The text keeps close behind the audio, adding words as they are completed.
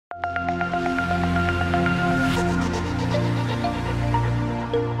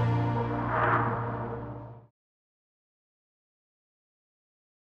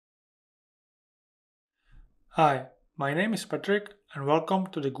Hi, my name is Patrick and welcome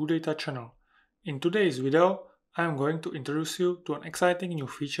to the GoodData channel. In today's video, I am going to introduce you to an exciting new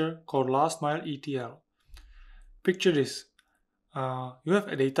feature called Last Mile ETL. Picture this. You have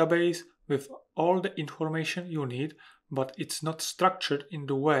a database with all the information you need, but it's not structured in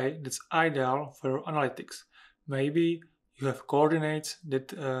the way that's ideal for your analytics. Maybe you have coordinates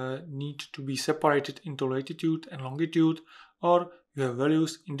that need to be separated into latitude and longitude, or you have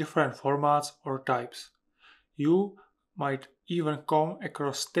values in different formats or types. You might even come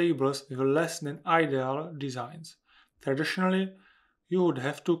across tables with less than ideal designs. Traditionally, you would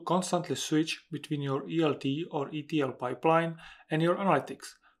have to constantly switch between your ELT or ETL pipeline and your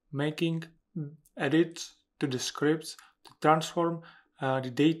analytics, making edits to the scripts to transform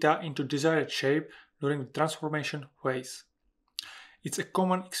the data into desired shape during the transformation phase. It's a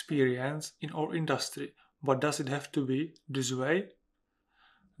common experience in our industry, but does it have to be this way?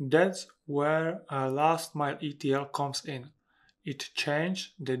 That's where last mile ETL comes in. It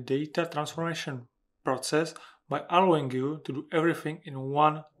changed the data transformation process by allowing you to do everything in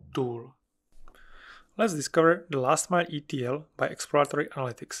one tool. Let's discover the last mile ETL by exploratory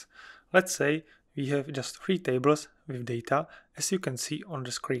analytics. Let's say we have just three tables with data, as you can see on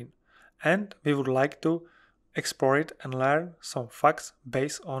the screen, and we would like to explore it and learn some facts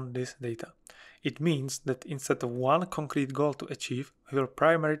based on this data. It means that instead of one concrete goal to achieve, we will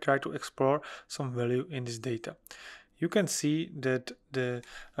primarily try to explore some value in this data. You can see that the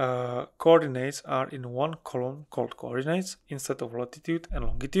coordinates are in one column called coordinates instead of latitude and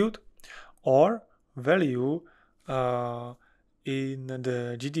longitude, or value uh, in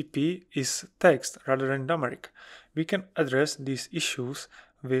the GDP is text rather than numeric. We can address these issues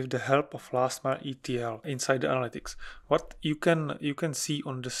with the help of last mile ETL inside the analytics. What you can see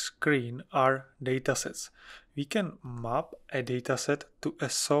on the screen are datasets. We can map a dataset to a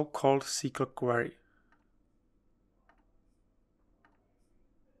so-called SQL query.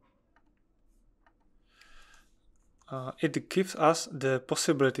 It gives us the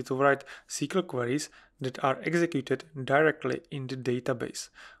possibility to write SQL queries that are executed directly in the database.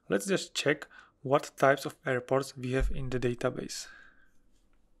 Let's just check what types of airports we have in the database.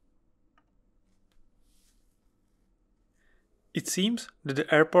 It seems that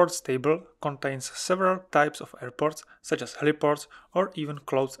the airports table contains several types of airports, such as heliports or even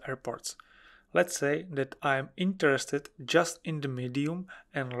closed airports. Let's say that I am interested just in the medium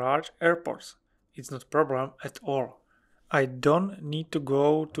and large airports. It's not a problem at all. I don't need to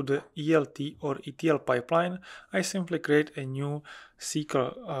go to the ELT or ETL pipeline. I simply create a new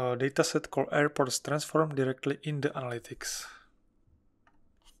SQL dataset called airports transform directly in the analytics.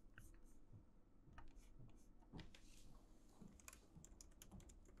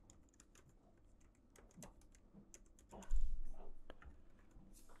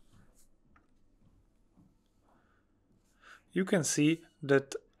 You can see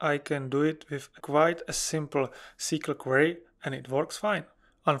that I can do it with quite a simple SQL query and it works fine.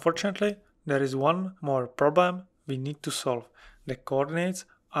 Unfortunately, there is one more problem we need to solve. The coordinates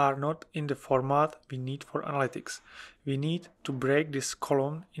are not in the format we need for analytics. We need to break this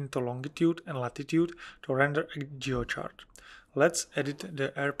column into longitude and latitude to render a geochart. Let's edit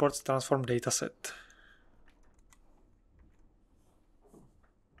the airports transform dataset.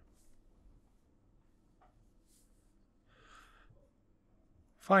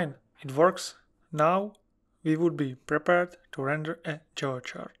 Fine, it works. Now we would be prepared to render a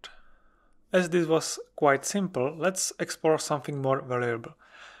geochart. As this was quite simple, let's explore something more valuable.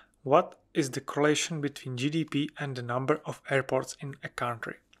 What is the correlation between GDP and the number of airports in a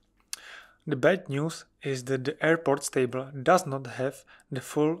country? The bad news is that the airports table does not have the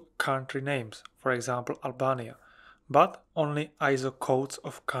full country names, for example Albania, but only ISO codes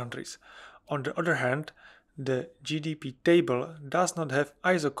of countries. On the other hand, the GDP table does not have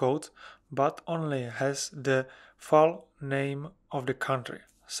ISO codes, but only has the full name of the country.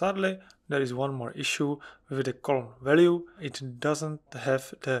 Sadly, there is one more issue with the column value. It doesn't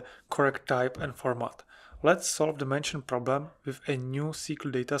have the correct type and format. Let's solve the mentioned problem with a new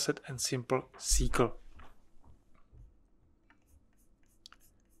SQL dataset and simple SQL.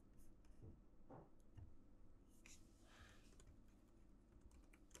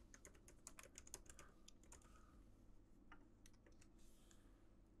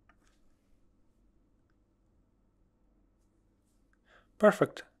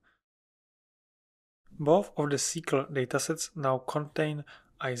 Perfect. Both of the SQL datasets now contain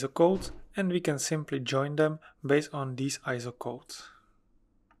ISO codes and we can simply join them based on these ISO codes.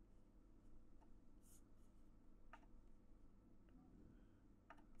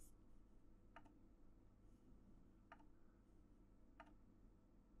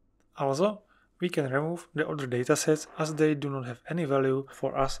 Also, We can remove the other datasets as they do not have any value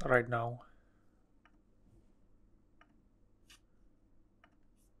for us right now.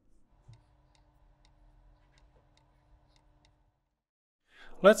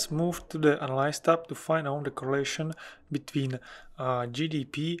 Let's move to the Analyze tab to find out the correlation between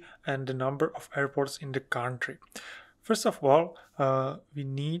GDP and the number of airports in the country. First of all, we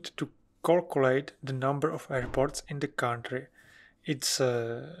need to calculate the number of airports in the country. It's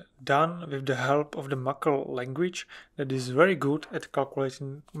done with the help of the Muckle language that is very good at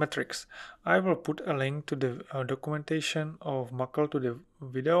calculating metrics. I will put a link to the documentation of Muckle to the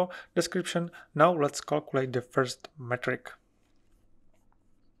video description. Now let's calculate the first metric.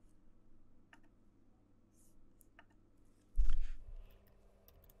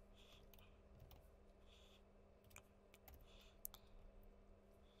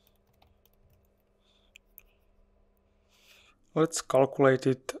 Let's calculate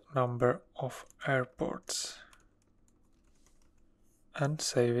it number of airports and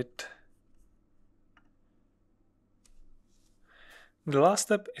save it. The last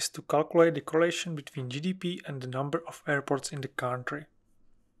step is to calculate the correlation between GDP and the number of airports in the country.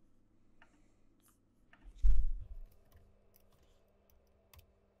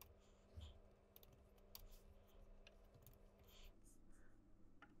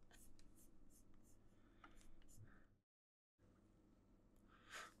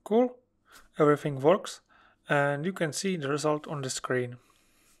 Cool, everything works and you can see the result on the screen.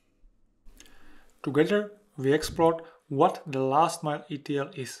 Together we explored what the last mile ETL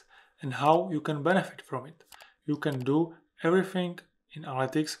is and how you can benefit from it. You can do everything in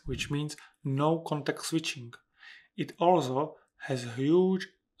analytics, which means no context switching. It also has huge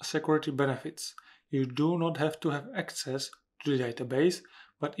security benefits. You do not have to have access to the database,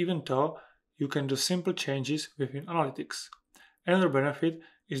 but even though you can do simple changes within analytics. Another benefit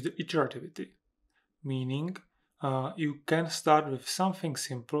is the iterativity, meaning you can start with something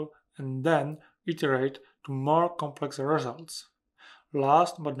simple and then iterate to more complex results.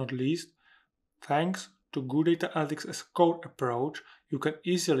 Last but not least, thanks to GoodData Analytics as code approach, you can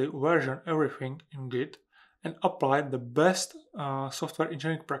easily version everything in Git and apply the best software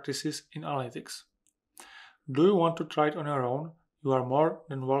engineering practices in analytics. Do you want to try it on your own? You are more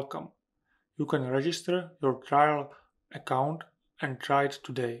than welcome. You can register your trial account and try it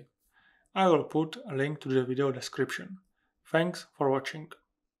today. I will put a link to the video description. Thanks for watching.